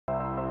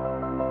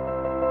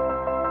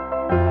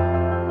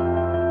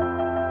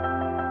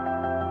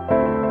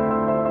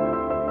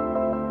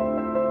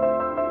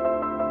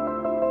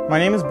My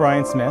name is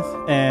Brian Smith,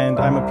 and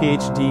I'm a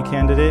PhD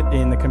candidate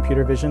in the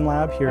Computer Vision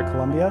Lab here at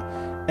Columbia.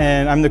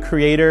 And I'm the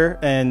creator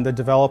and the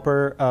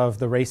developer of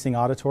the Racing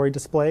Auditory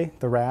Display,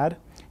 the RAD.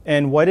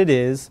 And what it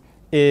is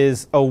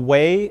a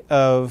way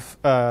of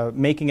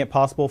making it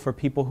possible for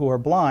people who are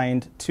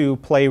blind to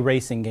play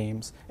racing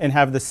games and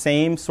have the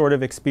same sort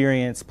of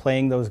experience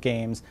playing those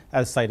games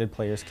as sighted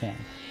players can.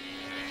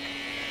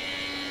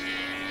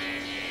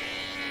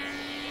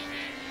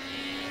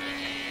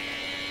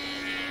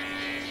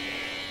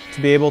 To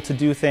be able to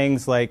do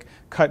things like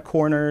cut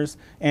corners,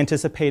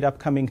 anticipate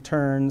upcoming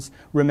turns,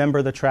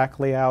 remember the track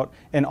layout,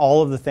 and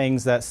all of the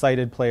things that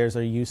sighted players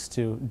are used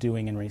to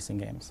doing in racing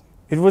games.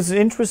 It was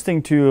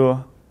interesting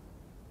to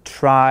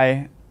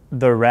try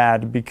the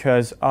RAD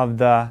because of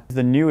the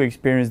new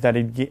experience that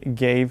it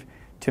gave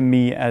to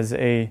me as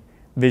a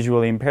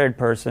visually impaired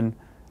person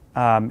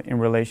in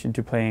relation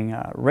to playing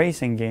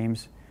racing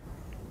games.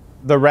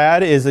 The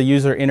RAD is a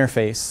user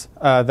interface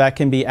that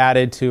can be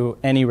added to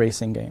any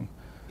racing game.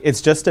 It's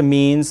just a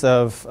means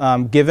of,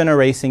 given a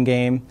racing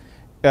game,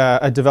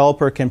 a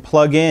developer can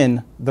plug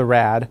in the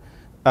RAD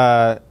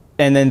and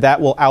then that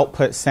will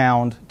output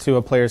sound to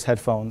a player's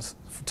headphones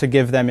to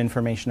give them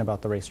information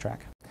about the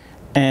racetrack.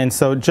 And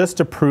so just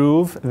to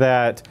prove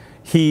that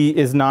he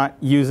is not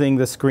using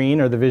the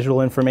screen or the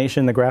visual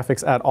information, the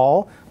graphics at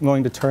all, I'm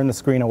going to turn the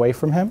screen away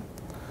from him.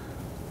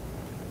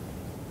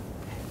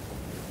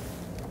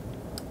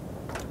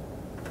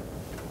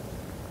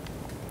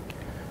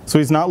 So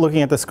he's not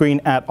looking at the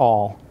screen at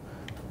all,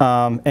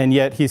 and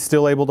yet he's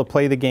still able to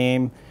play the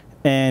game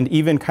and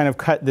even kind of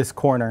cut this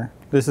corner.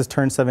 This is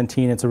turn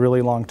 17, it's a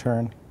really long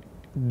turn.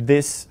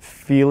 This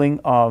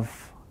feeling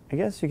of, I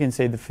guess you can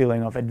say the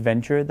feeling of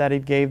adventure that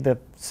it gave, the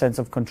sense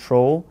of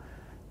control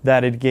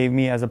that it gave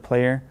me as a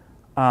player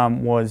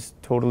was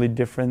totally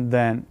different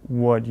than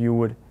what you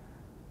would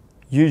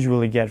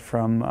usually get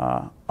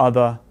from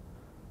other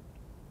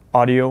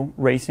audio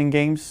racing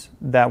games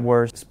that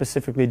were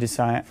specifically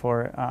designed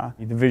for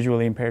the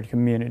visually impaired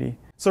community.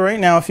 So right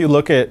now, if you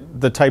look at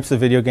the types of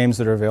video games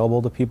that are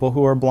available to people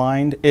who are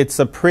blind, it's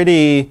a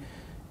pretty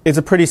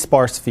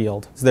sparse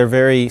field. They're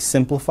very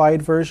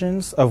simplified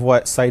versions of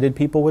what sighted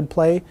people would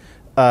play.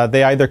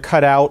 They either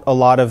cut out a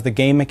lot of the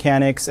game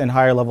mechanics and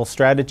higher level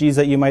strategies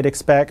that you might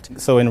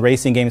expect. So in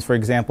racing games, for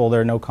example,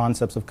 there are no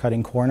concepts of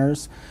cutting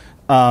corners.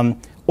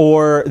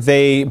 Or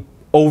they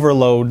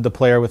overload the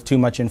player with too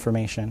much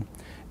information.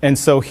 And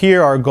so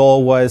here our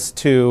goal was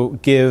to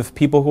give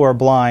people who are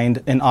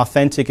blind an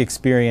authentic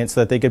experience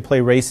so that they could play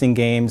racing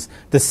games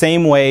the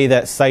same way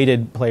that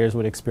sighted players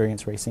would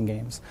experience racing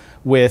games,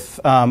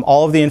 with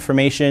all of the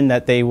information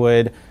that they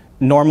would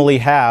normally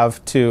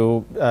have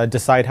to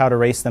decide how to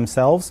race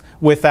themselves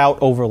without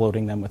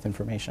overloading them with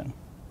information.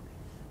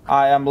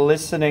 I am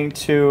listening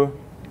to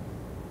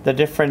the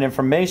different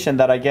information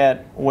that I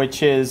get,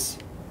 which is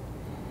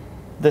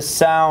the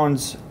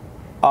sounds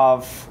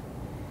of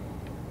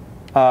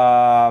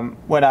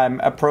when I'm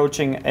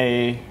approaching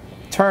a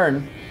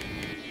turn.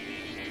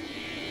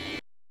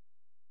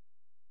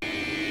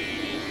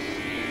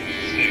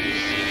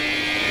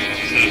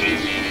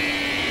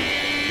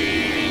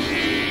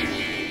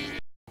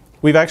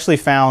 We've actually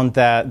found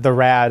that the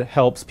RAD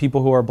helps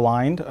people who are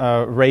blind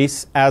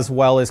race as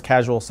well as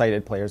casual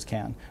sighted players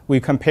can. We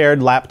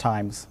compared lap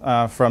times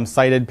from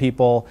sighted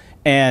people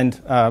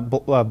and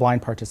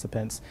blind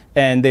participants,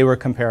 and they were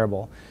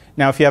comparable.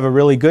 Now, if you have a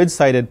really good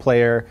sighted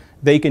player,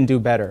 they can do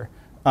better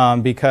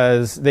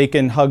because they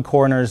can hug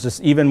corners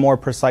just even more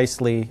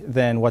precisely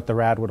than what the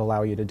RAD would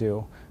allow you to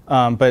do.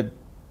 But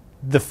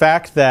the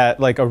fact that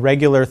like a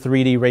regular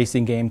 3D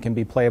racing game can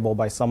be playable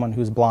by someone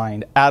who's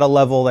blind at a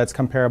level that's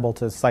comparable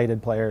to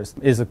sighted players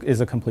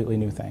is a completely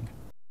new thing.